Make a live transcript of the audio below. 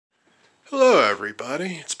Hello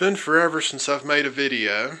everybody, it's been forever since I've made a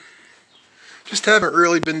video. Just haven't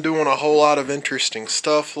really been doing a whole lot of interesting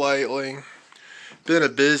stuff lately. Been a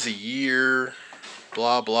busy year,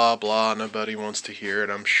 blah blah blah, nobody wants to hear it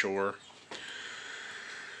I'm sure.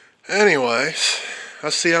 Anyways, I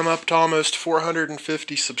see I'm up to almost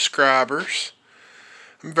 450 subscribers.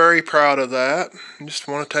 I'm very proud of that. I just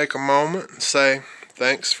want to take a moment and say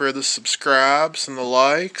thanks for the subscribes and the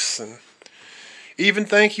likes, and even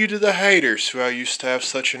thank you to the haters who I used to have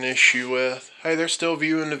such an issue with. Hey, they're still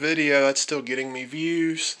viewing the video, that's still getting me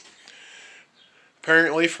views.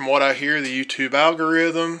 Apparently, from what I hear, the YouTube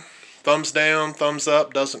algorithm, thumbs down, thumbs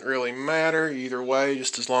up, doesn't really matter. Either way,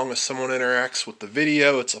 just as long as someone interacts with the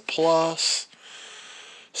video, it's a plus.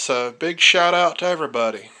 So, big shout out to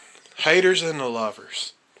everybody. Haters and the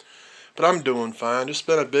lovers. But I'm doing fine, just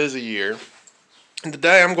been a busy year. And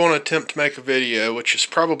today I'm going to attempt to make a video which is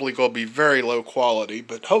probably going to be very low quality,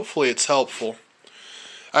 but hopefully it's helpful.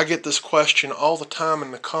 I get this question all the time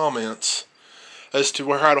in the comments as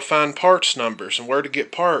to how to find parts numbers and where to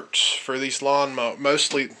get parts for these lawn mowers.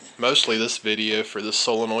 Mostly this video for this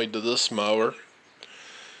solenoid to this mower.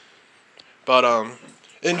 But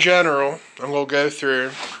in general, I'm going to go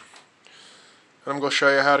through and I'm going to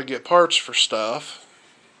show you how to get parts for stuff.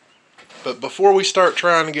 But before we start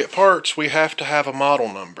trying to get parts, we have to have a model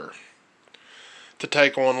number to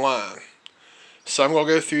take online. So I'm going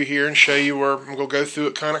to go through here and show you where, I'm going to go through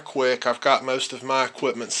it kind of quick. I've got most of my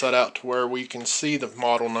equipment set out to where we can see the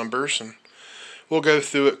model numbers, and we'll go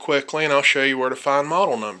through it quickly and I'll show you where to find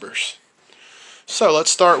model numbers. So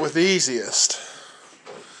let's start with the easiest.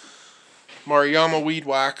 Maruyama Weed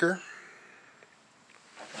Whacker.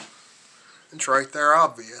 It's right there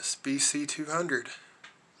obvious, BC200.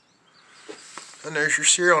 And there's your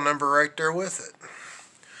serial number right there with it.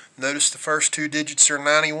 Notice the first two digits are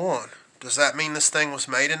 91. Does that mean this thing was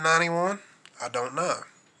made in 91? I don't know.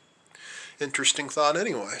 Interesting thought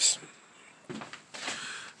anyways.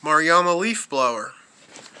 Maruyama Leaf Blower.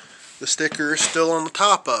 The sticker is still on the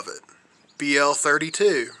top of it.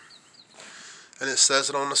 BL32. And it says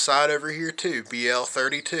it on the side over here too.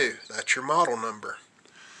 BL32. That's your model number.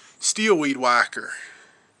 Steel Weed Whacker.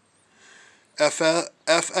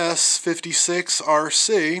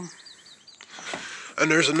 FS56RC,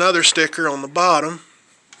 and there's another sticker on the bottom,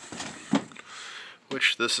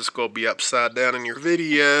 which this is going to be upside down in your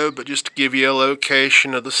video, but just to give you a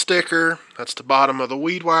location of the sticker, that's the bottom of the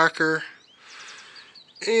Weed Whacker,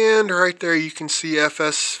 and right there you can see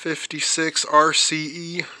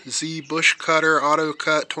FS56RCE Z Bush Cutter Auto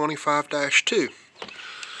Cut 25-2.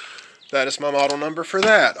 That is my model number for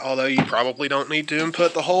that, although you probably don't need to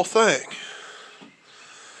input the whole thing.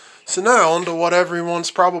 So now on to what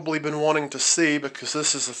everyone's probably been wanting to see, because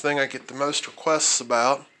this is the thing I get the most requests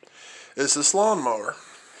about, is this lawnmower.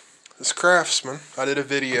 This Craftsman, I did a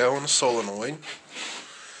video on a solenoid,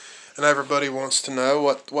 and everybody wants to know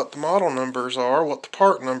what the model numbers are, what the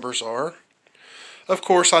part numbers are. Of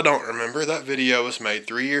course I don't remember, that video was made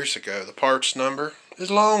 3 years ago. The parts number is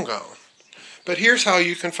long gone. But here's how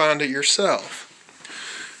you can find it yourself.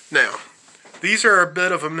 Now, these are a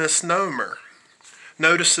bit of a misnomer.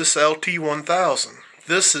 Notice this LT1000.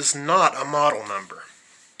 This is not a model number.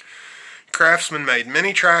 Craftsman made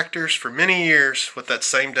many tractors for many years with that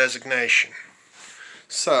same designation.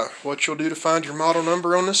 So, what you'll do to find your model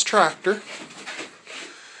number on this tractor,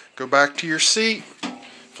 go back to your seat,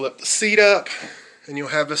 flip the seat up, and you'll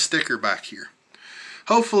have a sticker back here.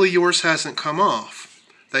 Hopefully yours hasn't come off.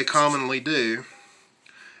 They commonly do.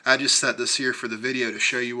 I just set this here for the video to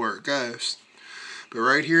show you where it goes. But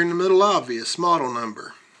right here in the middle, obvious, model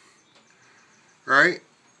number. Right?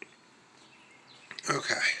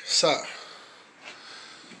 Okay, so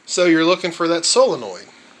you're looking for that solenoid.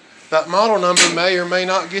 That model number may or may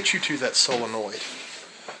not get you to that solenoid.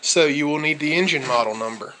 So you will need the engine model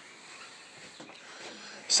number.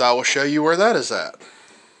 So I will show you where that is at.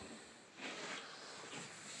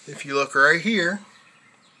 If you look right here,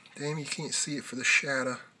 damn, you can't see it for the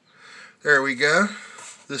shadow. There we go.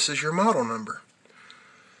 This is your model number.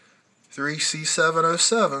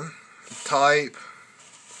 3C707, the type,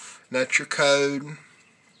 and that's your code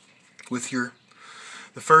with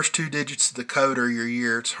the first two digits of the code are your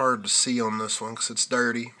year. It's hard to see on this one because it's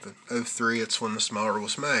dirty, but 03, it's when this mower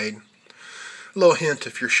was made. A little hint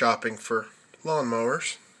if you're shopping for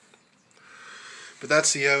lawnmowers. But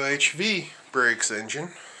that's the OHV Briggs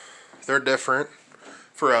engine. They're different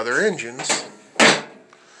for other engines.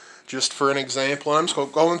 Just for an example, I'm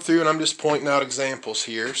just going through and I'm just pointing out examples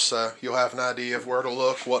here so you'll have an idea of where to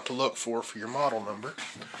look, what to look for your model number.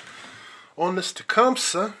 On this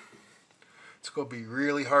Tecumseh, it's going to be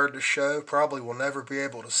really hard to show, probably will never be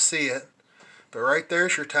able to see it, But right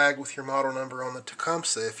there's your tag with your model number on the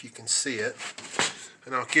Tecumseh, if you can see it.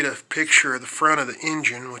 And I'll get a picture of the front of the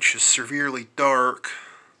engine, which is severely dark.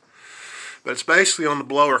 But it's basically on the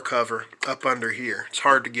blower cover up under here. It's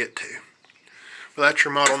hard to get to. Well, that's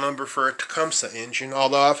your model number for a Tecumseh engine.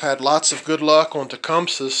 Although I've had lots of good luck on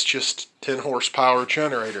Tecumsehs, just 10 horsepower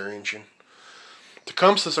generator engine.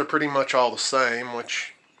 Tecumsehs are pretty much all the same,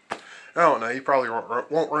 which, I don't know, you probably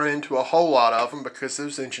won't run into a whole lot of them because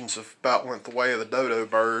those engines have about went the way of the dodo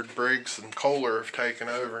bird. Briggs and Kohler have taken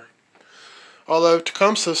over. Although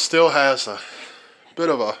Tecumseh still has a bit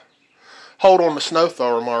of a hold on the snow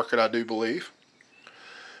thrower market, I do believe.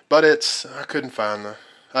 But I couldn't find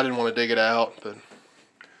I didn't want to dig it out, but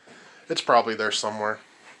it's probably there somewhere.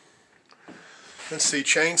 Let's see,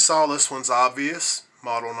 chainsaw, this one's obvious.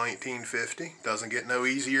 Model 1950. Doesn't get no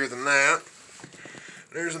easier than that.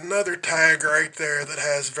 There's another tag right there that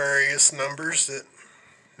has various numbers that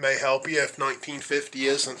may help you if 1950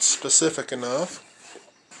 isn't specific enough.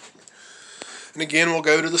 And again, we'll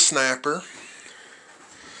go to the snapper.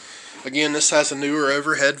 Again, this has a newer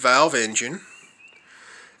overhead valve engine.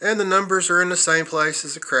 And the numbers are in the same place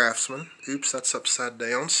as the Craftsman. Oops, that's upside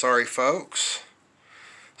down. Sorry, folks.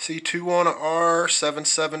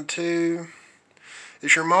 C21R772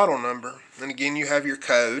 is your model number. And again, you have your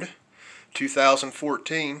code,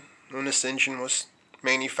 2014, when this engine was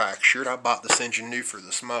manufactured. I bought this engine new for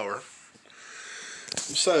this mower.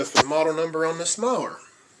 So, for the model number on this mower,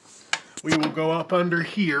 we will go up under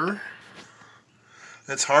here.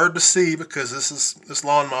 It's hard to see because this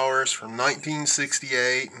lawnmower is from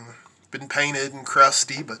 1968 and been painted and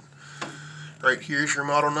crusty, but right here's your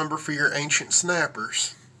model number for your ancient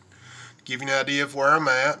snappers. Give you an idea of where I'm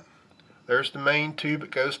at. There's the main tube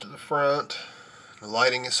that goes to the front. The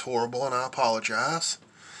lighting is horrible and I apologize.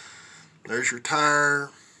 There's your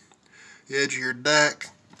tire, the edge of your deck.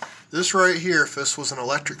 This right here, if this was an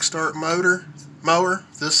electric start mower,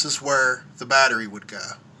 this is where the battery would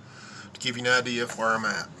go. To give you an idea of where I'm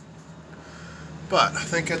at. But I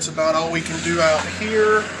think that's about all we can do out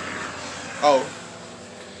here. Oh,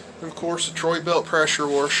 and of course the Troy-Bilt pressure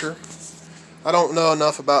washer. I don't know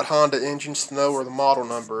enough about Honda engines to know where the model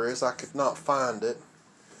number is. I could not find it.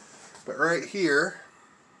 But right here,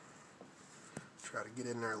 try to get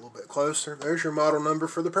in there a little bit closer. There's your model number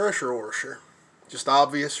for the pressure washer. Just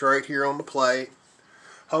obvious right here on the plate.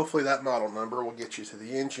 Hopefully that model number will get you to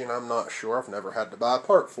the engine. I'm not sure. I've never had to buy a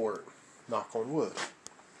part for it. Knock on wood.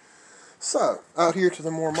 So, out here to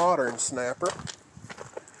the more modern snapper.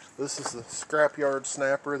 This is the scrapyard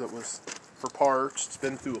snapper that was for parts. It's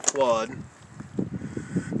been through a flood.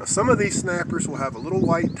 Now some of these snappers will have a little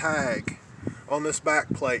white tag on this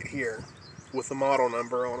back plate here with the model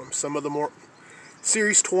number on them. Some of the more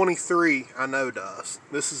Series 23 I know does.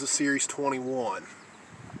 This is a Series 21.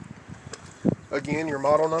 Again, your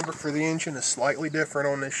model number for the engine is slightly different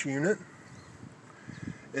on this unit.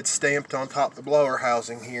 It's stamped on top of the blower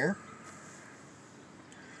housing here.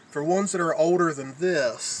 For ones that are older than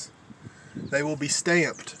this, they will be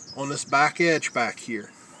stamped on this back edge back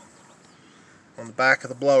here. On the back of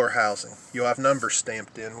the blower housing. You'll have numbers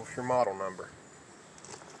stamped in with your model number.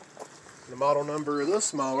 The model number of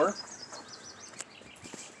this mower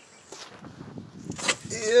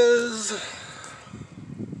is...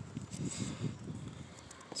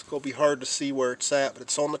 It's going to be hard to see where it's at, but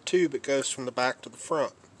it's on the tube. It goes from the back to the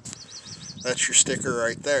front. That's your sticker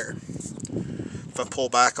right there. If I pull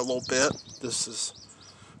back a little bit, this is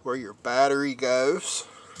where your battery goes.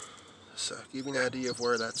 So, give you an idea of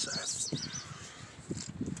where that's at.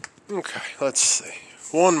 Okay, let's see.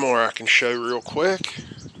 One more I can show real quick,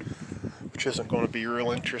 which isn't going to be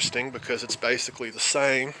real interesting because it's basically the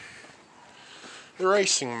same. The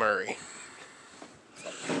Racing Murray.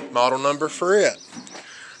 Model number for it.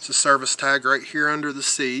 It's a service tag right here under the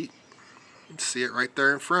seat. You can see it right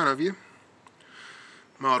there in front of you.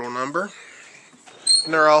 Model number.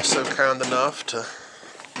 And they're also kind enough to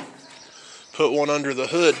put one under the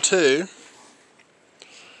hood too.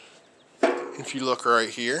 If you look right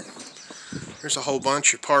here, there's a whole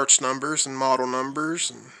bunch of parts numbers and model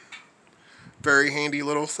numbers, and very handy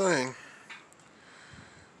little thing.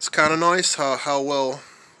 It's kind of nice how well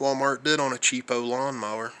Walmart did on a cheapo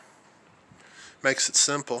lawnmower. Makes it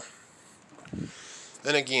simple.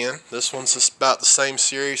 And again, this one's just about the same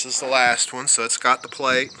series as the last one, so it's got the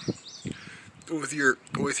plate with your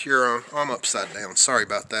I'm upside down. Sorry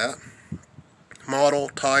about that. Model,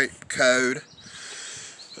 type, code.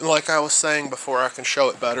 And like I was saying before, I can show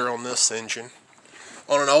it better on this engine.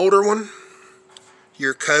 On an older one,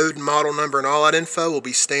 your code, model number, and all that info will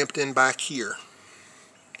be stamped in back here.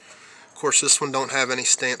 Of course, this one don't have any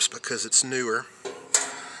stamps because it's newer.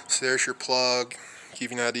 So So there's your plug.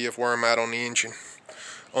 Give you an idea of where I'm at on the engine.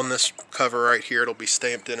 On this cover right here, it'll be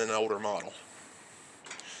stamped in an older model.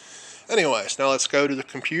 Anyways, now let's go to the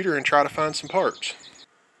computer and try to find some parts.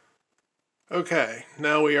 Okay,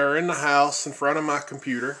 now we are in the house in front of my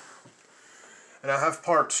computer. And I have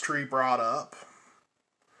Parts Tree brought up.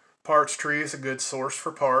 Parts Tree is a good source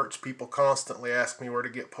for parts. People constantly ask me where to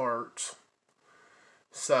get parts.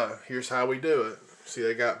 So, here's how we do it. See,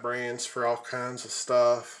 they got brands for all kinds of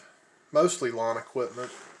stuff. Mostly lawn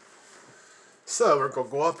equipment. So, we're going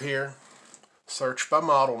to go up here, search by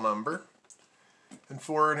model number. And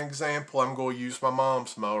for an example, I'm going to use my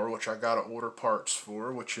mom's mower, which I got to order parts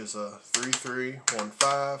for, which is a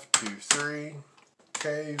 331523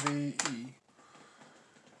 KVE.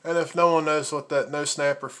 And if no one knows what that, no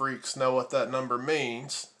snapper freaks know what that number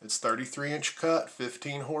means, it's 33-inch cut,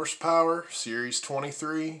 15 horsepower, Series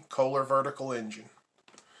 23, Kohler vertical engine.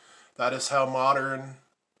 That is how modern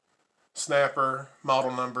snapper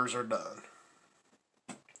model numbers are done.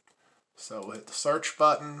 So we'll hit the search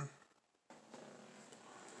button.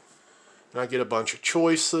 And I get a bunch of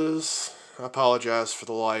choices. I apologize for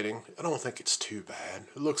the lighting. I don't think it's too bad.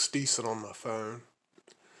 It looks decent on my phone.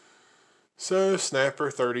 So,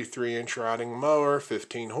 snapper, 33-inch riding mower,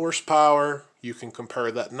 15 horsepower. You can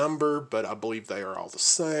compare that number, but I believe they are all the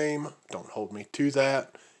same. Don't hold me to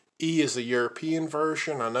that. E is a European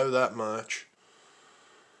version. I know that much.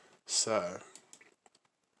 So,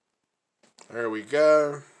 there we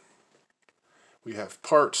go. We have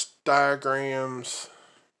parts diagrams,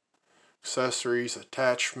 accessories,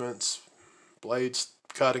 attachments, blades,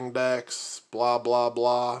 cutting decks, blah, blah,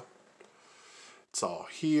 blah. It's all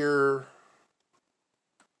here.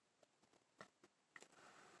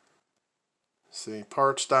 See,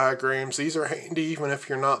 parts diagrams. These are handy even if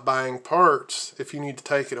you're not buying parts, if you need to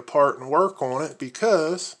take it apart and work on it,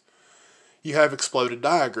 because you have exploded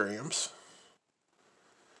diagrams.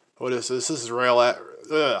 What is this? This is rails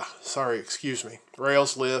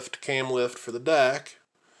lift, cam lift for the deck.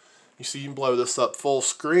 You see, you can blow this up full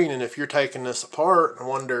screen, and if you're taking this apart and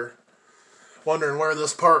wondering where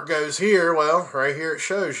this part goes here, well, right here it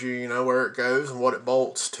shows you, where it goes and what it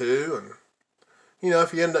bolts to. And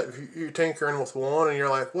if you're tinkering with one and you're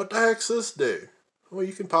like, what the heck's this do? Well,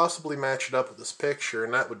 you can possibly match it up with this picture,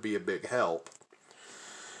 and that would be a big help.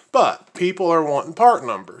 But people are wanting part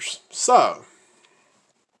numbers. So,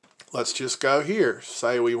 let's just go here.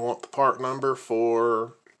 Say we want the part number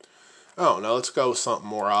for, oh no, let's go with something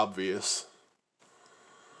more obvious.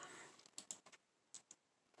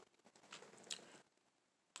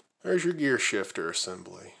 There's your gear shifter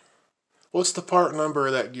assembly. What's the part number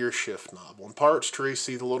of that gear shift knob? On Parts Tree,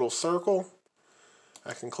 see the little circle?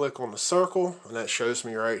 I can click on the circle, and that shows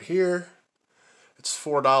me right here. It's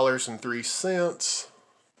 $4.03.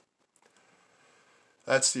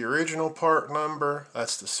 That's the original part number.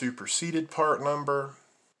 That's the superseded part number.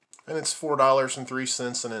 And it's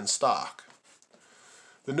 $4.03 and in stock.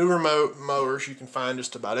 The newer mowers, you can find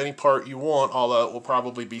just about any part you want, although it will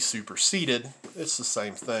probably be superseded. It's the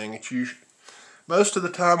same thing. It's usually, most of the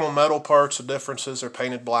time on metal parts, the differences are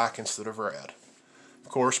painted black instead of red. Of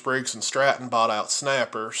course, Briggs & Stratton bought out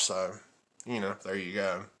snappers, so, there you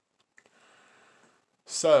go.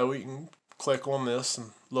 So, we can click on this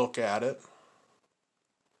and look at it.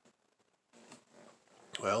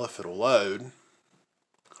 Well, if it'll load,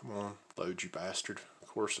 come on, load you bastard. Of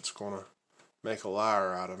course it's going to make a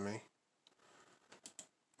liar out of me.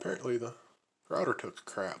 Apparently the router took a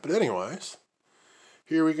crap. But anyways,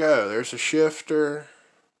 here we go. There's a shifter,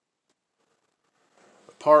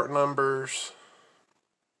 the part numbers.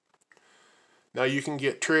 Now you can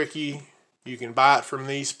get tricky. You can buy it from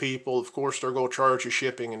these people. Of course they're going to charge you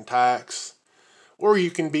shipping and tax. Or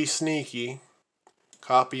you can be sneaky.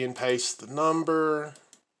 Copy and paste the number.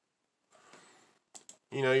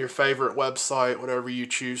 Your favorite website, whatever you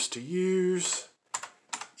choose to use.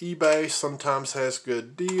 eBay sometimes has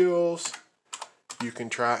good deals. You can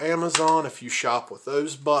try Amazon if you shop with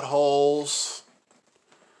those buttholes.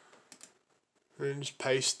 And just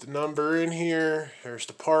paste the number in here. There's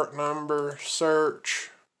the part number, search.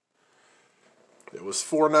 It was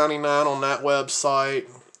 $4.99 on that website.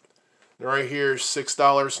 And right here is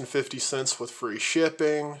 $6.50 with free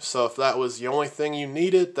shipping. So if that was the only thing you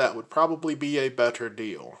needed, that would probably be a better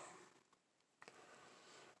deal.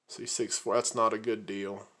 See, 6.4, that's not a good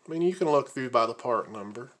deal. I mean, you can look through by the part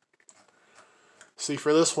number. See,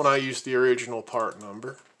 for this one I used the original part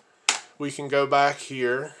number. We can go back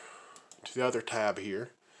here to the other tab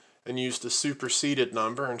here and use the superseded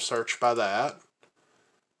number and search by that.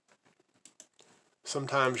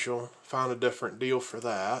 Sometimes you'll find a different deal for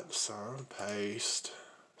that. So, paste,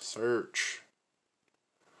 search.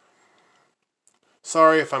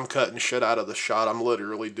 Sorry if I'm cutting shit out of the shot. I'm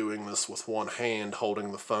literally doing this with one hand,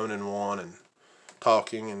 holding the phone in one and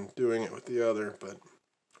talking and doing it with the other. But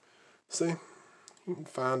see, you can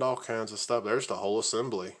find all kinds of stuff. There's the whole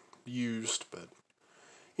assembly used, but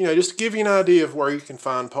you know, just to give you an idea of where you can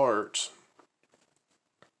find parts.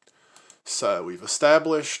 So we've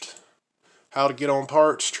established how to get on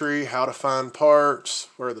parts tree, how to find parts,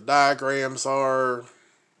 where the diagrams are.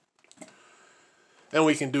 And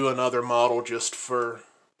we can do another model just for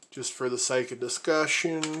the sake of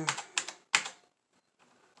discussion.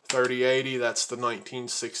 3080, that's the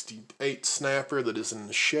 1968 snapper that is in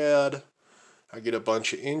the shed. I get a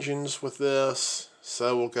bunch of engines with this.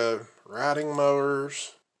 So we'll go riding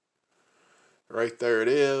mowers. Right there it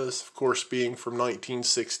is. Of course, being from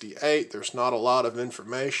 1968, there's not a lot of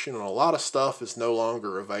information and a lot of stuff is no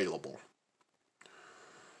longer available.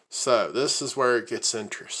 So this is where it gets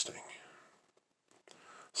interesting.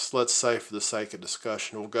 So let's say for the sake of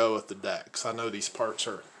discussion, we'll go with the decks. I know these parts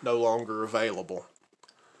are no longer available.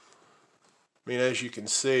 I mean, as you can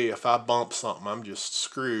see, if I bump something, I'm just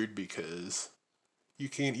screwed because you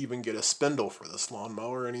can't even get a spindle for this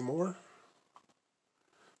lawnmower anymore.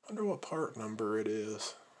 I wonder what part number it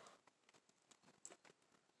is.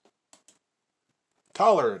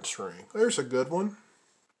 Tolerance ring. There's a good one.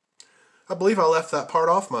 I believe I left that part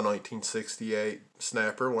off my 1968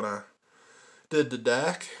 snapper when I did the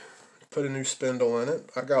deck. Put a new spindle in it.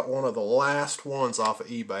 I got one of the last ones off of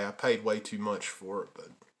eBay. I paid way too much for it, but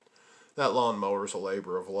that lawnmower is a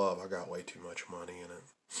labor of love. I got way too much money in it.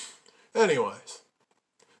 Anyways,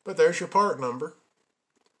 but there's your part number.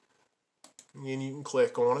 And you can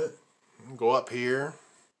click on it. Go up here.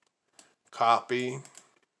 Copy.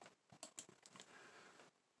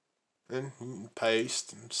 And you can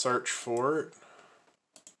paste and search for it.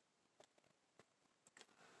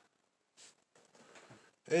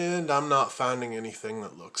 And I'm not finding anything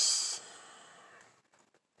that looks...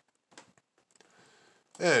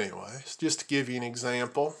 Anyways, just to give you an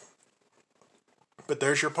example. But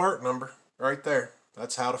there's your part number right there.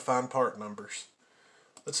 That's how to find part numbers.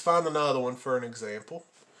 Let's find another one for an example.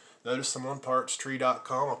 Notice I'm on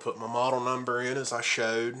partstree.com. I'll put my model number in as I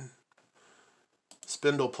showed.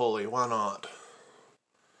 Spindle pulley, why not?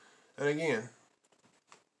 And again,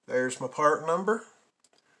 there's my part number.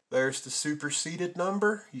 There's the superseded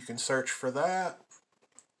number. You can search for that.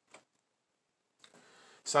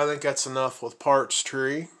 So I think that's enough with parts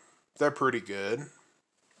tree. They're pretty good.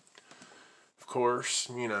 Of course,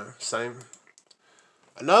 you know, same.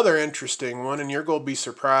 Another interesting one, and you're going to be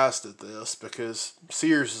surprised at this because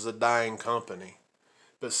Sears is a dying company.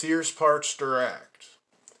 But Sears Parts Direct.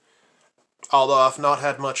 Although I've not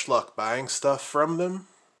had much luck buying stuff from them.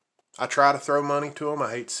 I try to throw money to them.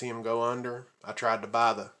 I hate to see them go under. I tried to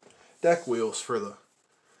buy the deck wheels for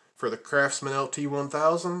the Craftsman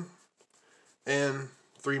LT1000, and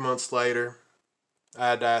 3 months later I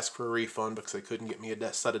had to ask for a refund because they couldn't get me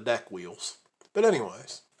a set of deck wheels. But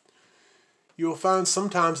anyways, you will find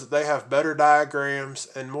sometimes that they have better diagrams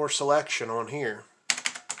and more selection on here.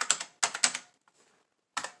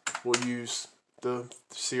 We'll use the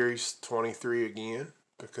Series 23 again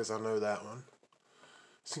because I know that one.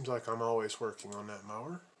 Seems like I'm always working on that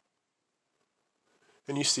mower.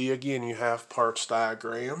 And you see again, you have parts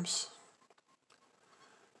diagrams.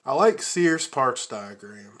 I like Sears parts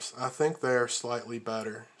diagrams. I think they're slightly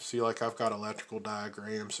better. See, like I've got electrical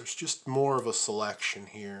diagrams. There's just more of a selection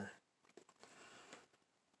here.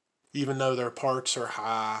 Even though their parts are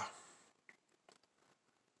high.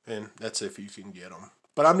 And that's if you can get them.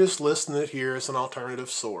 But I'm just listing it here as an alternative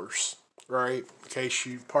source, right? In case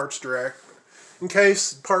you Parts Direct. In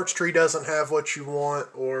case Parts Tree doesn't have what you want,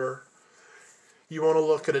 or you want to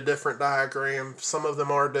look at a different diagram. Some of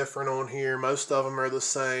them are different on here. Most of them are the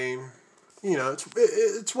same. You know,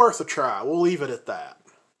 it's worth a try. We'll leave it at that.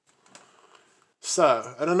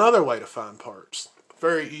 So, and another way to find parts.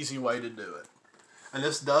 Very easy way to do it. And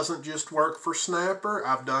this doesn't just work for Snapper.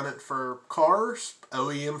 I've done it for cars,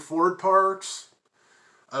 OEM Ford parts,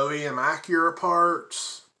 OEM Acura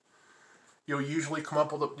parts. You'll usually come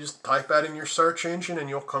up with just type that in your search engine and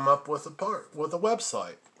you'll come up with a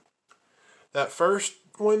website. That first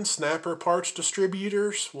one, Snapper Parts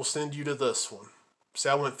Distributors, will send you to this one. See,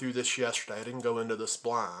 I went through this yesterday. I didn't go into this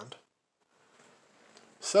blind.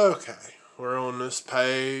 So, okay, we're on this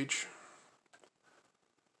page.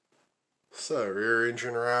 So, rear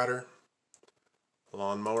engine rider,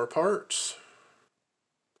 lawnmower parts,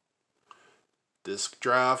 disc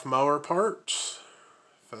drive mower parts.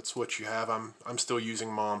 If that's what you have, I'm still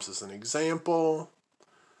using Mom's as an example.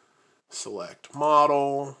 Select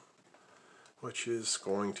model. which is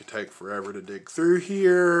going to take forever to dig through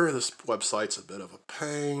here. This website's a bit of a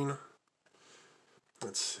pain.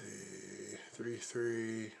 Let's see,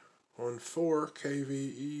 3314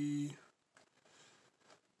 KVE.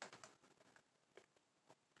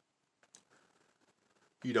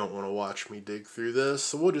 You don't want to watch me dig through this,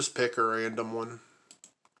 so we'll just pick a random one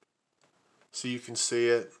so you can see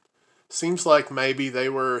it. Seems like maybe they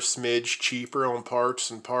were a smidge cheaper on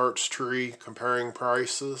Parts and Parts Tree comparing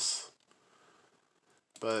prices,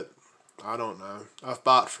 but I don't know. I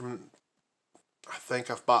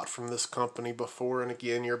think I've bought from this company before, and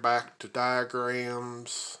again, you're back to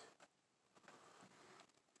diagrams.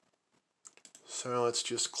 So let's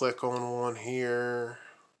just click on one here.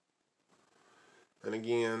 And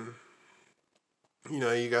again, you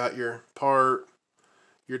know, you got your part,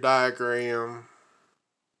 your diagram.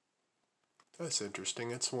 That's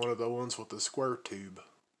interesting. It's one of the ones with the square tube.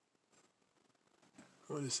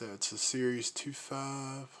 What is that? It's a Series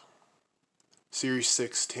 2.5. Series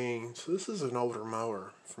 16. So this is an older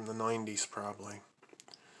mower from the 90s probably.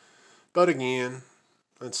 But again,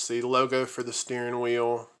 let's see, the logo for the steering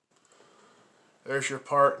wheel. There's your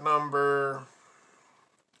part number.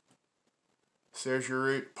 So there's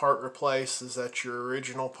your part replaces. That's your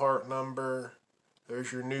original part number.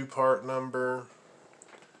 There's your new part number.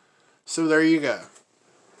 So there you go.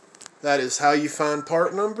 That is how you find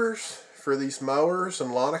part numbers for these mowers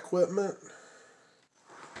and lawn equipment.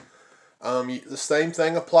 The same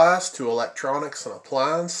thing applies to electronics and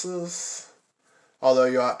appliances. Although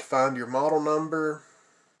you have to find your model number.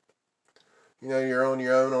 You know, you're on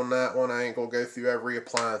your own on that one. I ain't going to go through every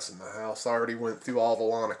appliance in the house. I already went through all the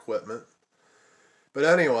lawn equipment. But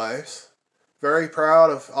anyways, very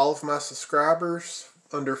proud of all of my subscribers.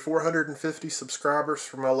 Under 450 subscribers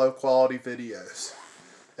for my low quality videos.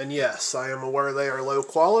 And yes, I am aware they are low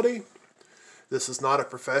quality. This is not a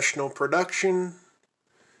professional production.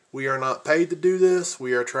 We are not paid to do this.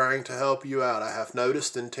 We are trying to help you out. I have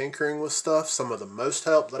noticed in tinkering with stuff, some of the most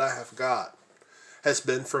help that I have got has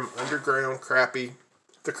been from underground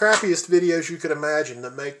the crappiest videos you could imagine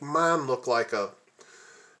that make mine look like a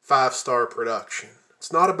 5-star production.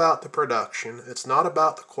 It's not about the production. It's not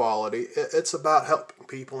about the quality. It's about helping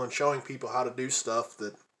people and showing people how to do stuff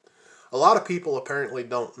that a lot of people apparently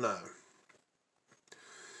don't know.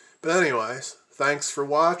 But anyways, thanks for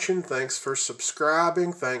watching. Thanks for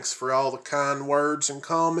subscribing. Thanks for all the kind words and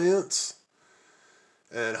comments.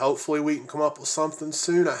 And hopefully we can come up with something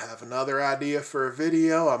soon. I have another idea for a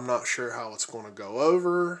video. I'm not sure how it's going to go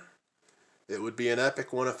over. It would be an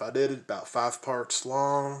epic one if I did it, about 5 parts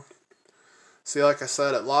long. See, like I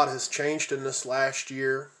said, a lot has changed in this last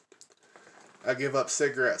year. I give up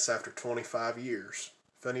cigarettes after 25 years.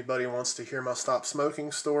 If anybody wants to hear my stop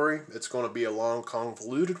smoking story, it's going to be a long,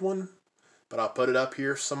 convoluted one. But I'll put it up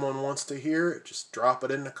here if someone wants to hear it. Just drop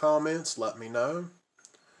it in the comments. Let me know.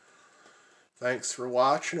 Thanks for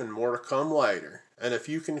watching, and more to come later. And if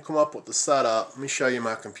you can come up with the setup, let me show you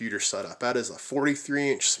my computer setup. That is a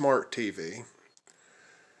 43-inch smart TV.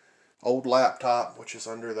 Old laptop, which is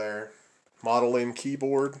under there. Model M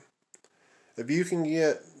keyboard. If you can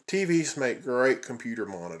get, TVs make great computer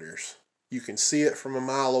monitors. You can see it from a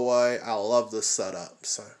mile away. I love this setup.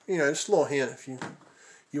 So, you know, just a little hint if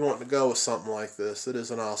you want to go with something like this. It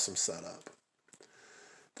is an awesome setup.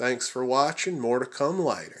 Thanks for watching. More to come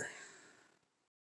later.